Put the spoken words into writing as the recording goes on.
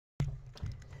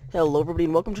Hello everybody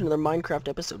and welcome to another Minecraft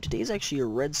episode. Today is actually a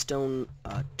redstone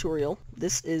tutorial.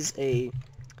 This is a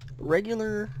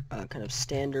regular kind of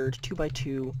standard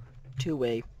 2x2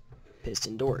 two-way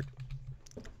piston door.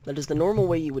 That is the normal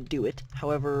way you would do it.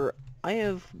 However, I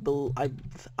have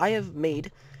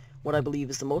made what I believe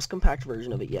is the most compact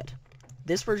version of it yet.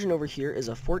 This version over here is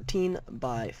a 14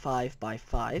 by 5 by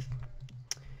 5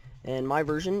 and my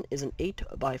version is an 8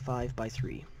 by 5 by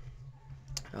 3.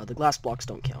 The glass blocks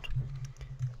don't count.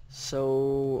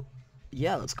 So,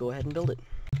 yeah, let's go ahead and build it.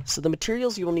 So the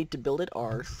materials you will need to build it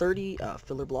are 30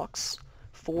 filler blocks,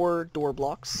 4 door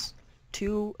blocks,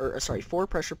 4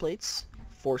 pressure plates,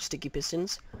 4 sticky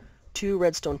pistons, 2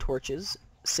 redstone torches,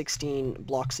 16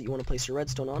 blocks that you want to place your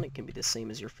redstone on. It can be the same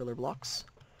as your filler blocks,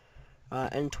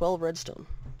 and 12 redstone.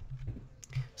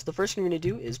 So the first thing you're going to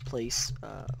do is place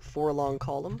 4 along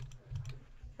column,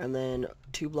 and then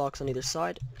 2 blocks on either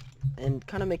side, and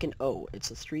kind of make an O.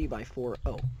 It's a 3 by 4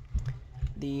 O.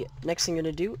 The next thing you're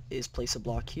going to do is place a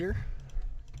block here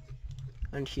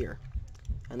and here.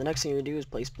 And the next thing you're going to do is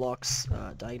place blocks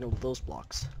diagonal to those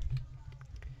blocks.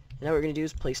 And now what we're going to do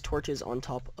is place torches on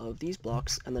top of these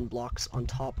blocks and then blocks on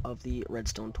top of the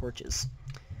redstone torches.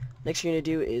 Next thing you're going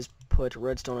to do is put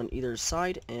redstone on either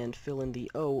side and fill in the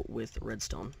O with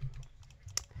redstone.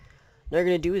 Now what you're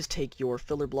going to do is take your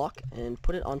filler block and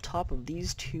put it on top of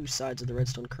these 2 sides of the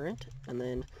redstone current, and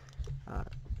then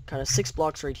kind of 6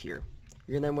 blocks right here.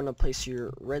 You're then going to place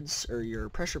your your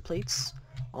pressure plates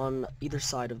on either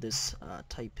side of this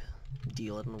type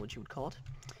deal. I don't know what you would call it.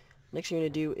 Next thing you're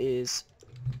going to do is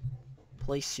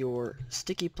place your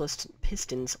sticky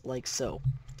pistons like so,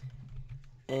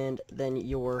 and then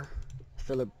your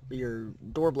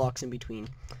door blocks in between.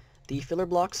 The filler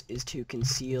blocks is to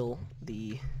conceal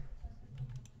the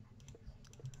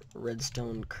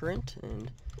redstone current, and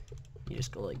you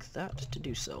just go like that to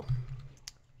do so.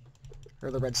 Or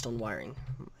the redstone wiring.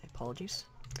 My apologies.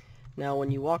 Now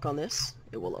when you walk on this,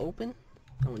 it will open,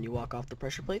 and when you walk off the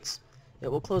pressure plates, it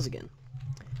will close again.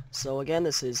 So again,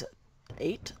 this is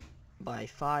 8 by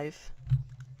 5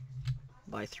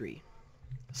 by 3.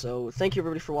 So thank you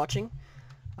everybody for watching.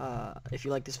 If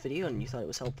you liked this video and you thought it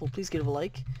was helpful, please give it a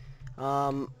like.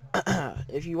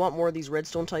 If you want more of these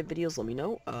redstone type videos, let me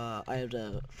know. I had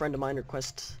a friend of mine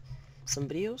request some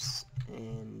videos,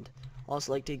 and I'd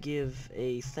also like to give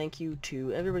a thank you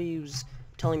to everybody who's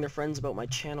telling their friends about my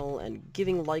channel and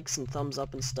giving likes and thumbs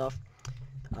up and stuff.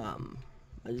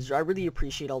 I really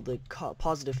appreciate all the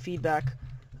positive feedback.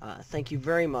 Thank you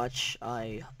very much.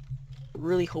 I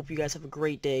really hope you guys have a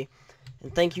great day,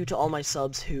 and thank you to all my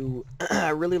subs who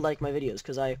really like my videos,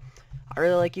 because I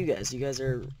really like you guys. You guys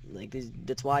are like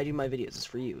that's why I do my videos. It's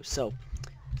for you. So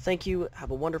thank you.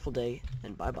 Have a wonderful day,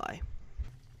 and bye bye.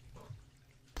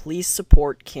 Please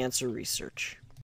support cancer research.